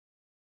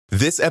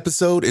This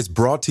episode is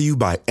brought to you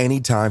by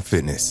Anytime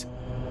Fitness.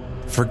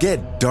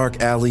 Forget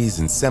dark alleys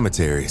and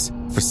cemeteries.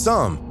 For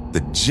some,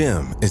 the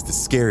gym is the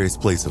scariest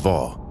place of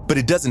all, but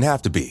it doesn't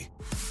have to be.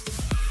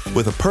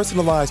 With a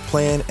personalized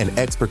plan and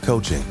expert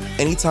coaching,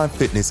 Anytime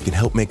Fitness can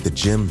help make the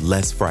gym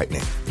less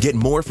frightening. Get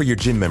more for your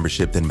gym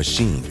membership than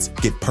machines.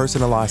 Get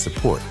personalized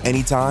support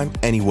anytime,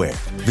 anywhere.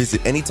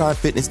 Visit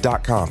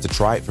AnytimeFitness.com to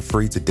try it for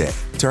free today.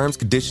 Terms,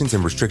 conditions,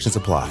 and restrictions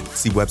apply.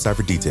 See website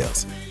for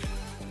details.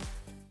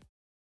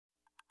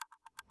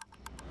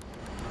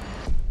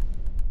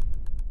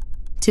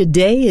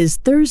 Today is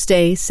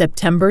Thursday,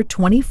 September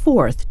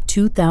 24th,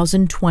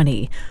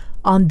 2020.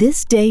 On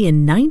this day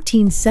in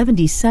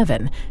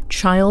 1977,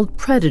 child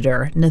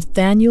predator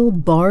Nathaniel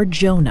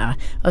Bar-Jonah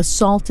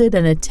assaulted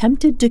and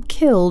attempted to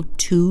kill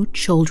 2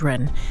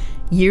 children.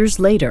 Years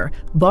later,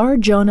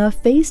 Bar-Jonah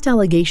faced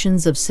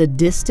allegations of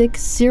sadistic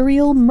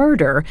serial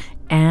murder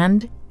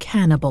and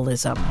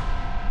cannibalism.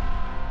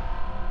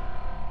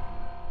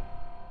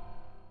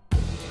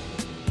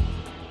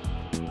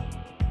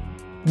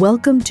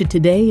 Welcome to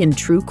Today in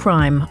True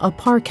Crime, a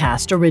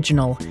Parcast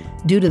original.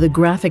 Due to the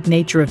graphic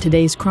nature of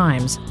today's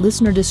crimes,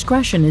 listener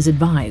discretion is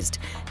advised.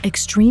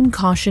 Extreme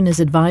caution is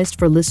advised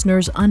for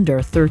listeners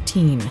under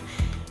 13.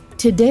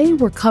 Today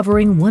we're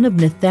covering one of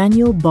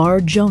Nathaniel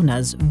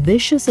Bar-Jonah's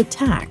vicious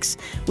attacks,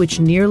 which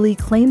nearly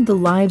claimed the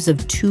lives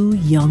of 2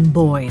 young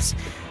boys.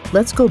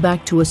 Let's go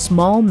back to a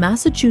small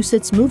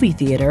Massachusetts movie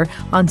theater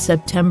on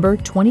September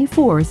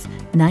 24th,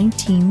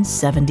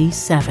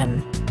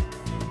 1977.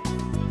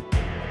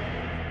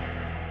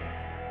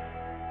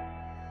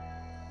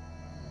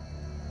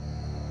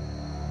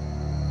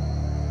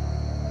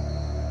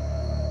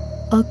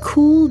 A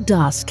cool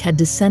dusk had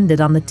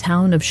descended on the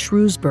town of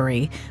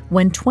Shrewsbury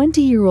when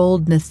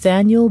 20-year-old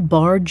Nathaniel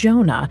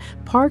Bar-Jonah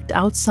parked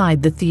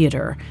outside the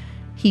theater.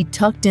 He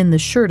tucked in the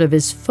shirt of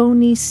his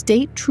phony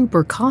state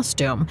trooper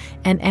costume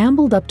and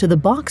ambled up to the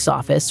box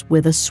office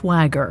with a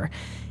swagger.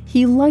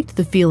 He liked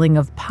the feeling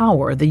of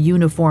power the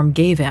uniform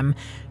gave him.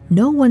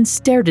 No one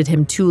stared at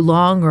him too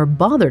long or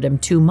bothered him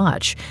too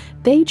much.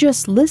 They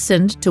just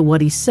listened to what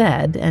he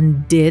said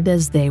and did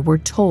as they were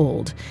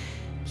told.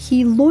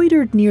 He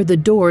loitered near the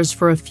doors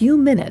for a few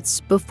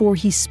minutes before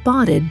he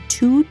spotted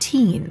 2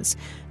 teens,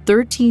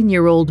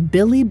 13-year-old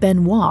Billy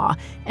Benoit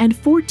and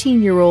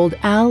 14-year-old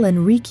Al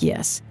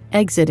Enriquez,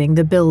 exiting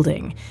the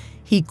building.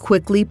 He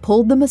quickly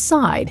pulled them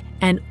aside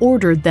and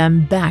ordered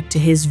them back to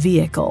his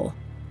vehicle.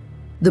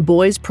 The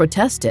boys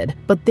protested,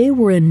 but they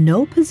were in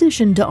no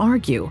position to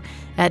argue.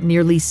 At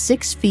nearly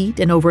 6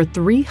 feet and over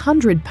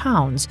 300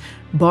 pounds,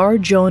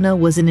 Bar-Jonah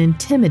was an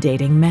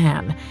intimidating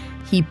man.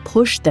 He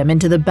pushed them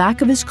into the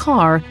back of his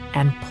car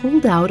and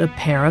pulled out a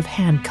pair of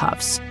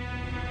handcuffs.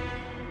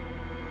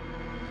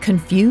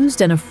 Confused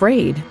and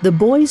afraid, the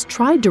boys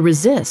tried to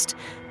resist,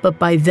 but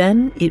by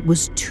then it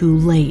was too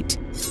late.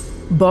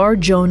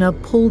 Bar-Jonah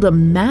pulled a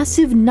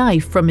massive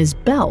knife from his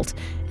belt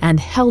and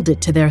held it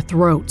to their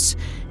throats.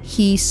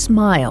 He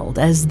smiled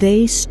as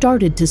they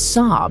started to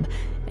sob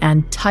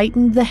and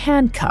tightened the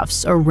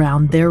handcuffs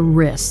around their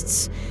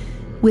wrists.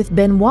 With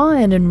Benoit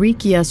and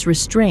Enriquez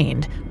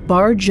restrained,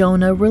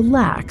 Bar-Jonah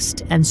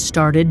relaxed and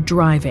started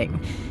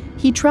driving.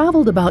 He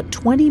traveled about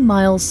 20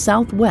 miles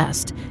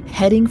southwest,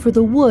 heading for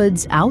the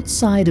woods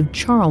outside of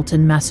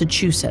Charlton,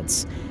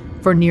 Massachusetts.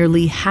 For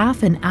nearly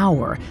half an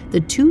hour,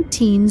 the 2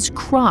 teens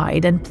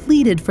cried and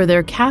pleaded for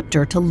their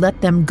captor to let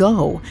them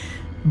go.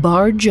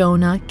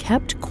 Bar-Jonah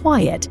kept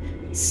quiet,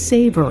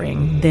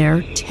 savoring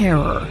their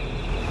terror.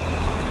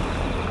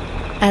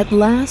 At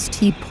last,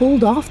 he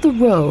pulled off the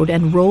road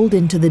and rolled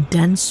into the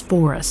dense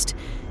forest.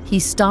 He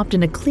stopped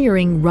in a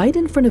clearing right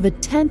in front of a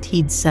tent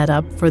he'd set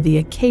up for the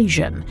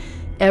occasion.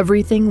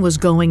 Everything was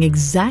going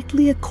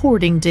exactly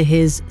according to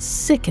his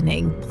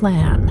sickening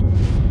plan.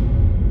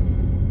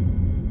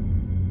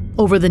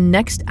 Over the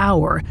next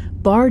hour,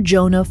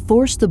 Bar-Jonah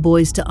forced the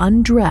boys to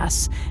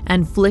undress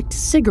and flicked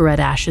cigarette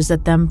ashes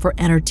at them for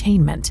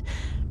entertainment.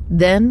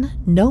 Then,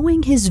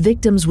 knowing his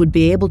victims would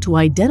be able to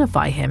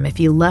identify him if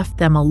he left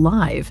them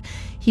alive,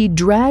 he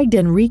dragged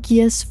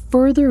Enriquez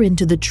further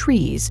into the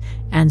trees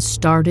and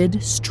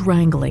started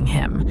strangling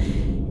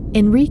him.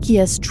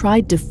 Enriquez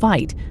tried to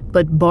fight,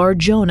 but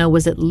Bar-Jonah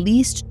was at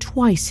least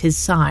twice his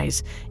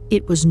size.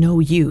 It was no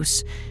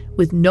use.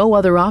 With no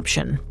other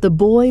option, the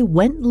boy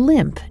went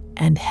limp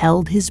and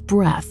held his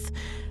breath.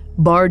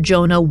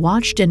 Bar-Jonah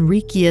watched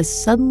Enriquez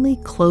suddenly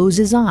close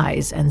his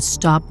eyes and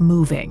stop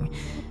moving.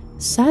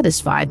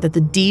 Satisfied that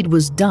the deed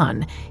was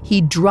done,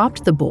 he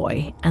dropped the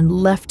boy and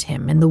left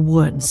him in the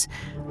woods.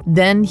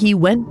 Then he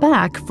went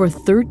back for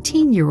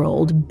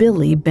 13-year-old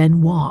Billy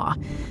Benoit.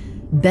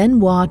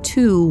 Benoit,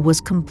 too,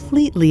 was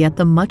completely at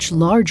the much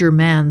larger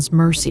man's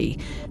mercy.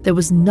 There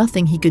was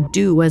nothing he could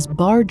do as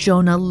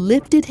Bar-Jonah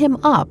lifted him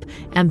up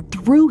and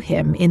threw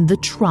him in the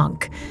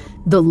trunk.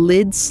 The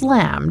lid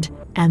slammed,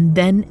 and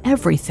then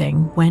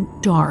everything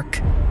went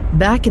dark.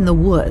 Back in the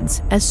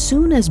woods, as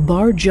soon as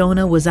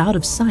Bar-Jonah was out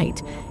of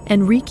sight,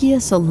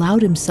 Enriquez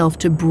allowed himself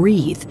to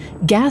breathe,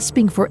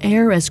 gasping for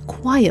air as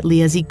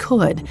quietly as he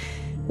could.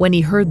 When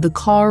he heard the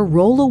car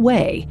roll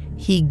away,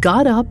 he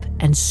got up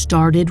and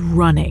started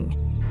running.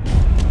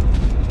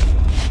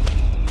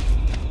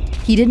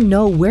 He didn't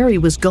know where he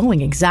was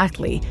going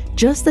exactly,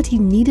 just that he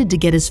needed to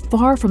get as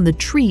far from the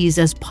trees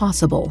as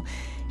possible.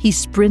 He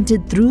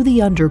sprinted through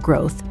the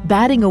undergrowth,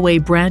 batting away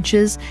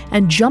branches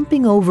and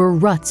jumping over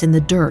ruts in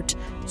the dirt,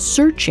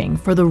 searching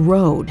for the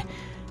road.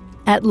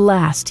 At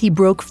last, he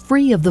broke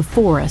free of the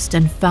forest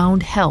and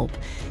found help.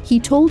 He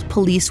told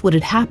police what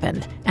had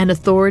happened, and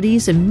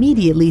authorities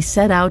immediately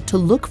set out to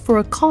look for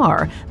a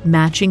car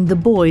matching the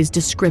boy's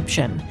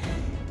description.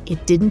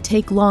 It didn't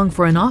take long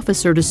for an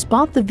officer to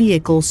spot the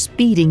vehicle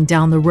speeding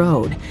down the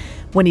road.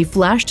 When he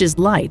flashed his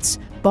lights,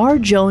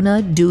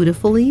 Bar-Jonah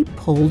dutifully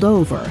pulled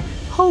over,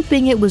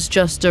 hoping it was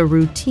just a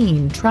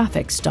routine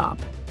traffic stop.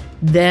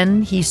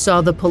 Then he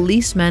saw the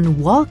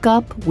policeman walk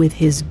up with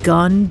his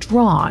gun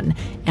drawn,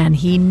 and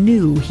he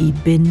knew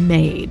he'd been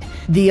made.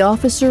 The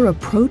officer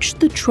approached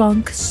the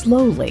trunk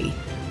slowly,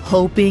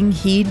 hoping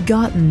he'd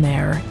gotten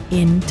there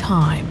in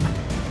time.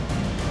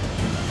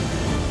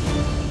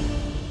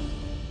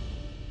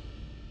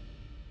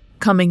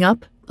 Coming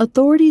up,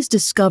 authorities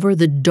discover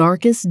the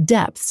darkest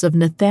depths of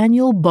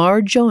Nathaniel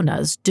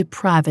Bar-Jonah's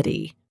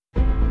depravity.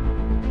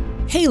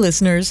 Hey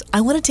listeners, I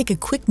want to take a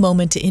quick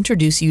moment to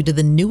introduce you to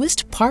the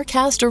newest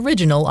Parcast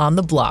original on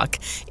the block.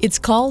 It's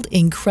called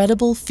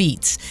Incredible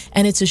Feats,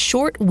 and it's a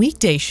short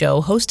weekday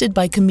show hosted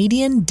by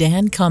comedian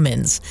Dan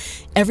Cummins.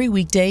 Every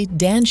weekday,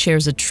 Dan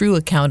shares a true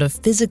account of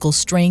physical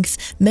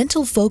strength,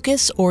 mental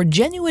focus, or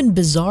genuine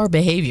bizarre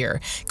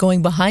behavior,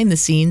 going behind the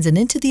scenes and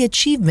into the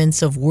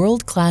achievements of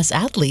world-class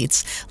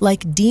athletes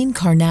like Dean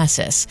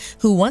Karnassus,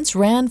 who once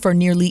ran for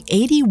nearly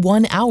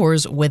 81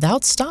 hours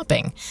without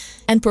stopping,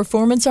 and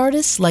performance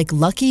artists like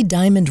Lucky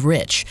Diamond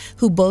Rich,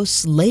 who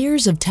boasts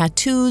layers of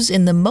tattoos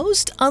in the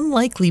most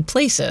unlikely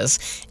places,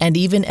 and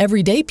even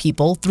everyday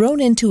people thrown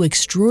into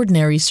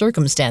extraordinary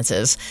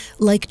circumstances,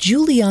 like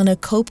Juliana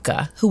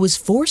Kopka, who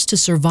was forced to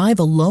survive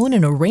alone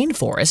in a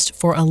rainforest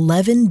for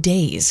 11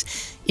 days.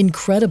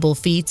 Incredible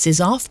Feats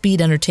is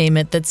offbeat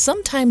entertainment that's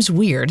sometimes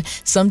weird,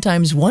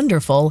 sometimes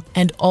wonderful,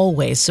 and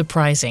always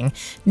surprising.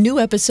 New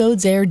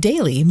episodes air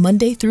daily,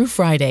 Monday through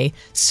Friday.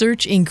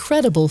 Search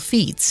Incredible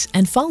Feats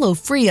and follow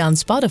free on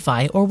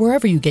Spotify or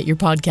wherever you get your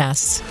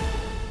podcasts.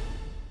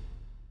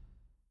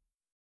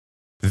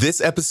 This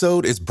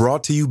episode is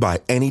brought to you by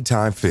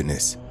Anytime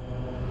Fitness.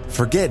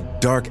 Forget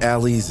dark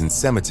alleys and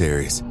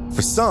cemeteries.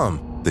 For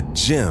some, the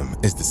gym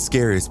is the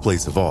scariest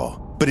place of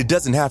all, but it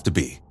doesn't have to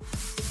be.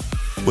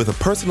 With a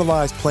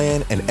personalized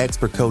plan and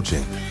expert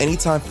coaching,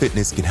 Anytime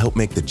Fitness can help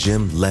make the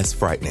gym less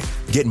frightening.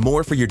 Get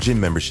more for your gym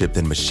membership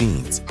than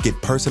machines. Get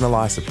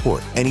personalized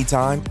support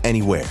anytime,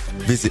 anywhere.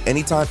 Visit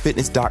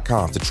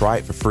AnytimeFitness.com to try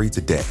it for free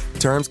today.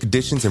 Terms,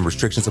 conditions, and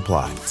restrictions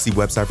apply. See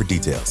website for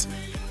details.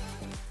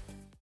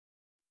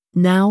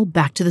 Now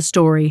back to the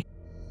story.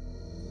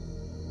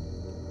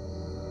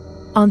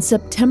 On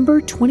September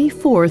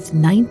 24,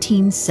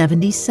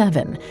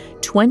 1977,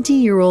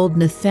 20-year-old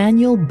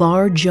Nathaniel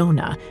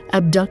Bar-Jonah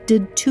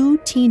abducted 2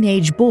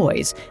 teenage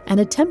boys and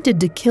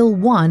attempted to kill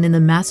one in the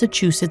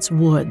Massachusetts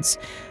woods.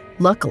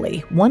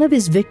 Luckily, one of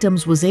his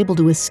victims was able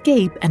to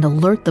escape and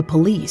alert the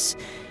police.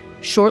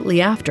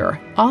 Shortly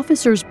after,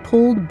 officers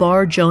pulled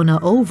Bar-Jonah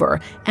over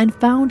and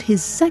found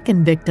his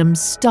second victim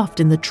stuffed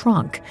in the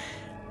trunk.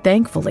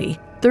 Thankfully,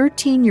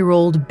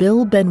 13-year-old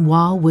Bill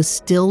Benoit was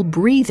still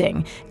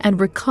breathing and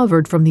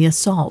recovered from the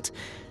assault.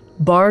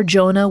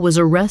 Bar-Jonah was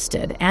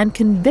arrested and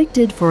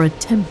convicted for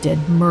attempted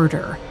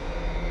murder.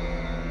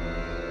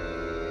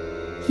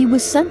 He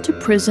was sent to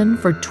prison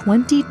for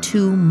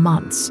 22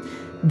 months,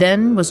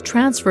 then was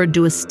transferred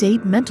to a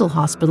state mental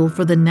hospital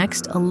for the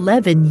next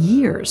 11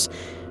 years.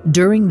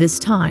 During this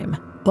time,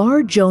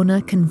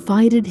 Bar-Jonah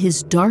confided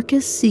his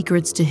darkest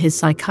secrets to his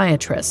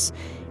psychiatrists.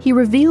 He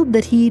revealed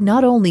that he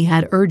not only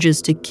had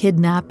urges to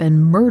kidnap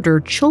and murder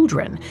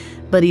children,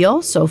 but he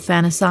also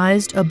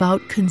fantasized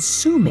about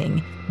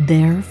consuming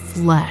their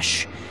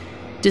flesh.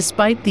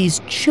 Despite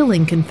these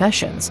chilling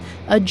confessions,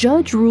 a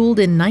judge ruled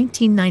in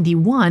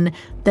 1991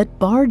 that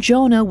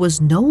Bar-Jonah was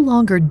no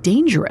longer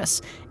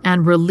dangerous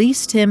and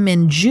released him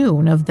in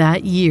June of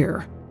that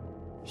year.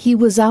 He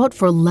was out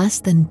for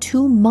less than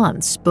 2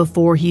 months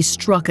before he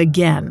struck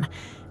again.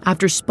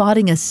 After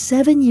spotting a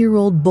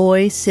 7-year-old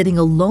boy sitting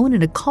alone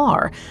in a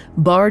car,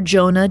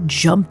 Bar-Jonah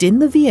jumped in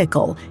the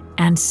vehicle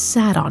and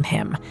sat on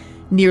him.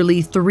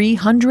 Nearly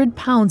 300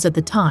 pounds at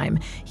the time,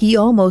 he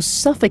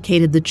almost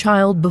suffocated the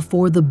child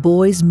before the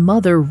boy's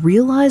mother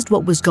realized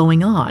what was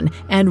going on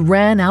and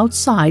ran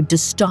outside to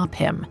stop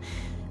him.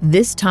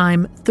 This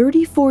time,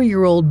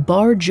 34-year-old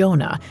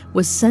Bar-Jonah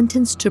was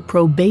sentenced to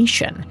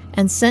probation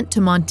and sent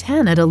to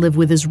Montana to live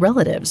with his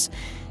relatives.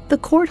 The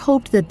court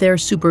hoped that their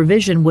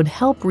supervision would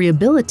help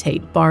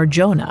rehabilitate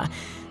Bar-Jonah,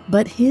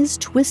 but his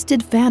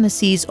twisted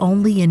fantasies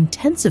only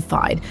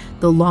intensified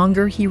the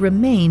longer he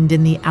remained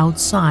in the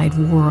outside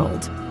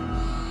world.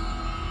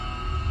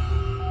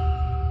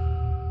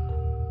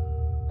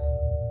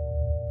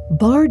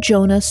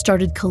 Bar-Jonah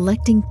started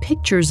collecting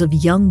pictures of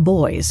young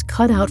boys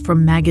cut out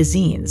from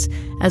magazines,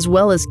 as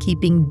well as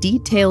keeping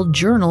detailed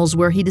journals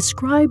where he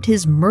described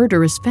his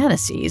murderous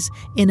fantasies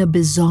in a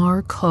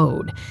bizarre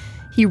code.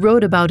 He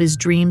wrote about his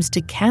dreams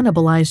to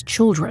cannibalize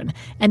children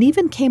and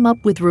even came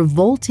up with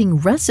revolting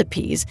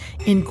recipes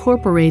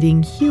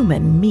incorporating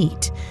human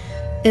meat.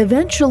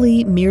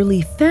 Eventually,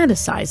 merely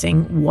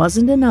fantasizing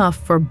wasn't enough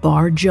for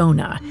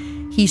Bar-Jonah.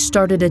 He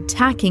started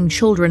attacking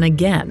children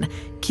again,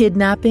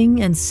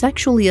 kidnapping and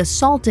sexually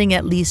assaulting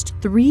at least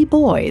 3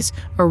 boys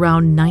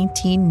around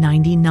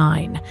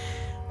 1999.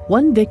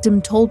 One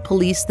victim told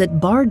police that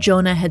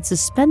Bar-Jonah had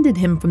suspended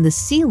him from the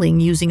ceiling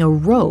using a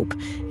rope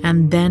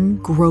and then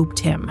groped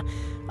him.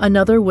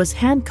 Another was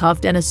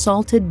handcuffed and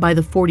assaulted by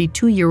the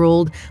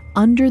 42-year-old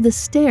under the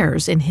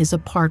stairs in his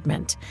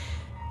apartment.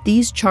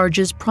 These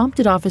charges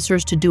prompted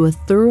officers to do a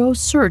thorough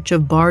search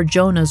of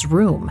Bar-Jonah's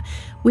room,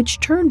 which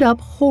turned up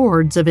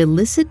hordes of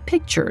illicit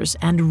pictures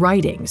and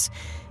writings.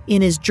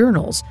 In his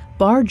journals,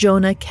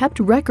 Bar-Jonah kept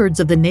records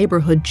of the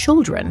neighborhood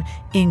children,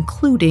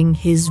 including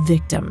his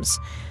victims.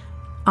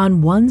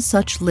 On one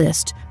such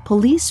list,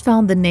 police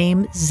found the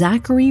name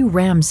Zachary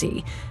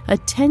Ramsey, a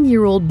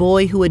 10-year-old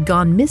boy who had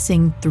gone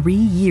missing 3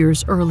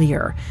 years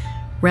earlier.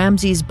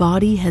 Ramsey's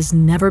body has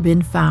never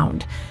been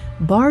found.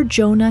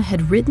 Bar-Jonah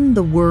had written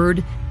the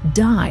word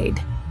 "died"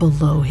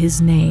 below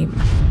his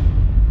name.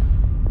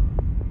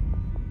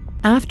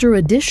 After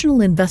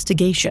additional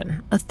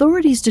investigation,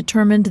 authorities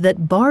determined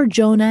that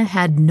Bar-Jonah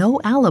had no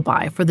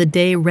alibi for the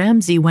day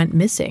Ramsey went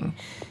missing.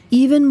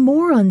 Even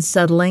more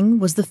unsettling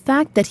was the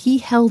fact that he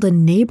held a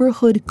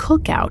neighborhood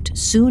cookout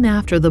soon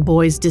after the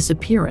boy's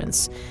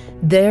disappearance.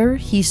 There,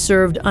 he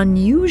served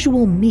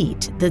unusual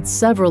meat that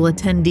several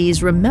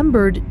attendees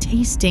remembered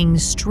tasting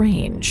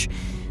strange.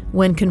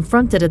 When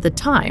confronted at the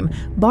time,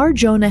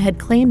 Bar-Jonah had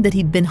claimed that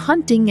he'd been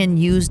hunting and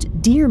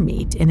used deer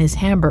meat in his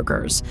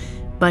hamburgers.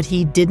 But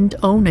he didn't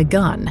own a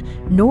gun,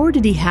 nor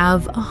did he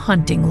have a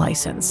hunting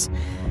license.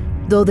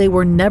 Though they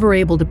were never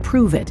able to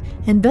prove it,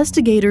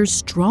 investigators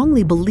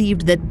strongly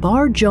believed that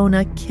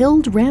Bar-Jonah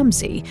killed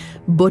Ramsey,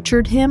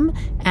 butchered him,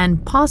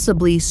 and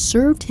possibly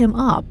served him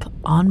up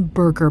on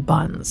burger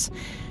buns.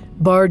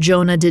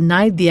 Bar-Jonah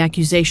denied the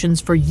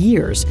accusations for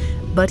years,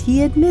 but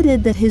he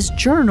admitted that his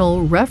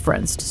journal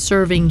referenced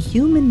serving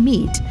human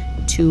meat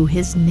to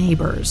his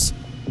neighbors.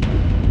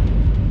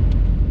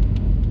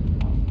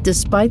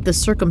 Despite the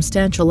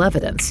circumstantial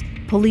evidence,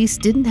 police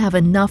didn't have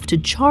enough to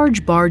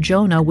charge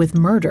Bar-Jonah with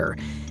murder.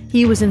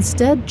 He was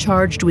instead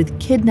charged with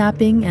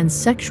kidnapping and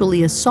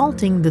sexually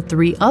assaulting the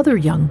 3 other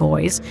young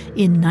boys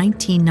in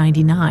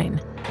 1999.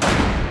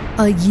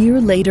 A year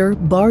later,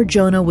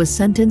 Bar-Jonah was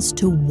sentenced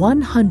to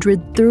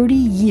 130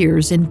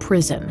 years in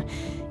prison.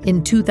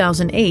 In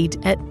 2008,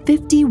 at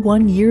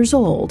 51 years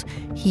old,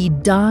 he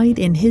died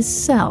in his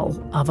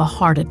cell of a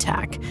heart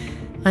attack.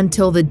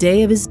 Until the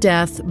day of his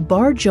death,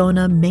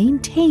 Bar-Jonah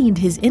maintained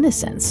his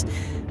innocence,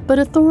 but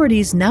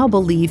authorities now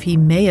believe he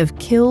may have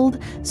killed,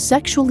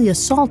 sexually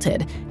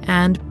assaulted,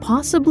 and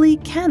possibly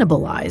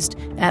cannibalized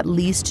at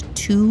least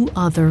 2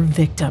 other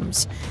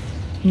victims.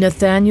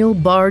 Nathaniel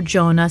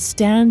Bar-Jonah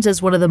stands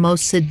as one of the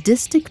most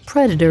sadistic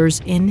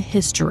predators in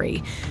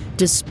history.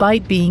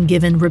 Despite being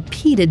given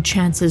repeated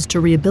chances to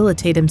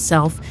rehabilitate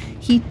himself,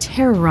 he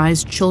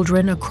terrorized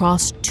children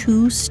across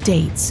 2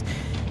 states.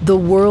 The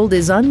world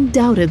is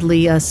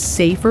undoubtedly a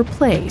safer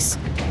place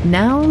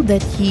now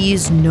that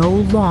he's no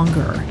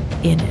longer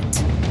in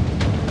it.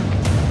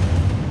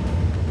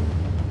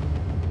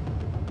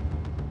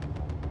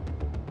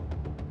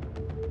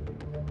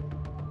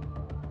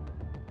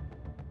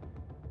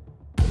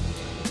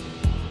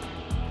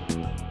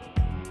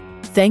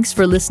 Thanks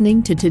for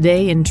listening to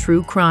Today in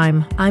True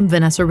Crime. I'm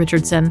Vanessa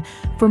Richardson.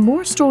 For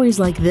more stories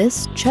like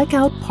this, check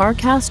out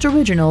Parcast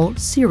Original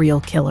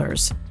Serial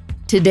Killers.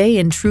 Today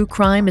in True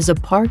Crime is a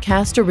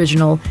Parcast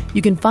original.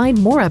 You can find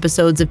more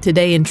episodes of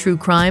Today in True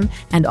Crime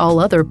and all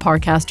other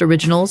Parcast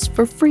originals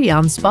for free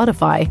on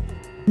Spotify.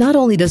 Not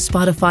only does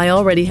Spotify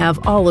already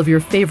have all of your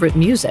favorite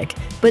music,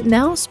 but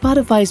now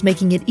Spotify is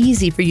making it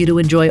easy for you to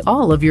enjoy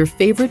all of your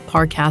favorite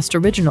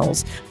Parcast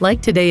originals,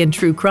 like Today in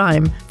True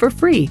Crime, for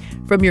free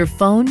from your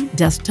phone,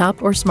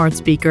 desktop, or smart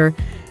speaker.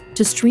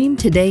 To stream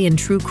Today in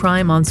True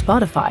Crime on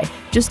Spotify,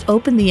 just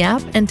open the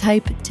app and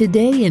type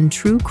Today in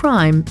True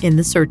Crime in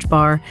the search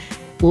bar.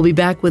 We'll be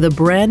back with a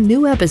brand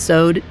new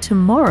episode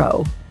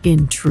tomorrow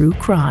in True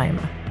Crime.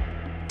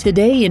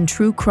 Today in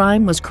True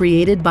Crime was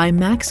created by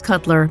Max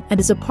Cutler and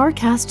is a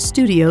Parcast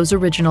Studios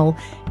original.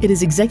 It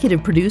is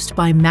executive produced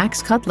by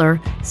Max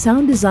Cutler,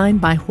 sound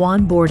designed by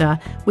Juan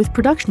Borda, with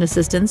production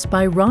assistance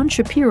by Ron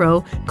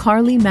Shapiro,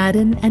 Carly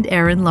Madden, and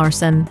Aaron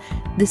Larson.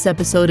 This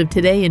episode of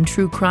Today in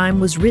True Crime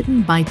was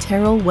written by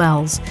Terrell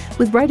Wells,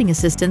 with writing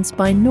assistance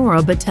by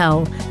Nora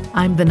Battelle.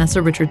 I'm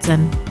Vanessa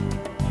Richardson.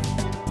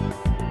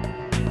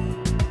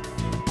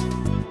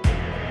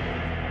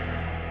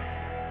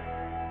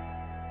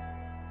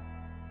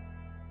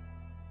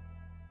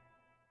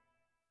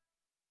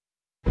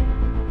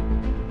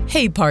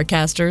 Hey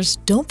Parcasters,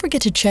 don't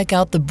forget to check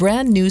out the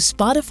brand new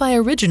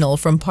Spotify original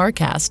from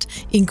Parcast,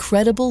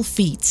 Incredible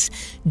Feats.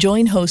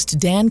 Join host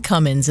Dan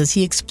Cummins as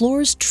he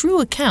explores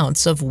true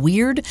accounts of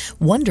weird,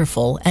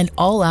 wonderful, and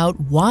all-out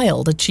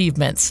wild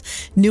achievements.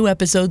 New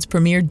episodes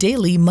premiere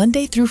daily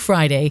Monday through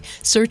Friday.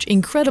 Search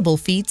Incredible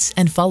Feats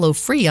and follow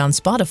free on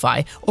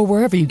Spotify or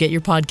wherever you get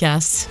your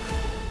podcasts.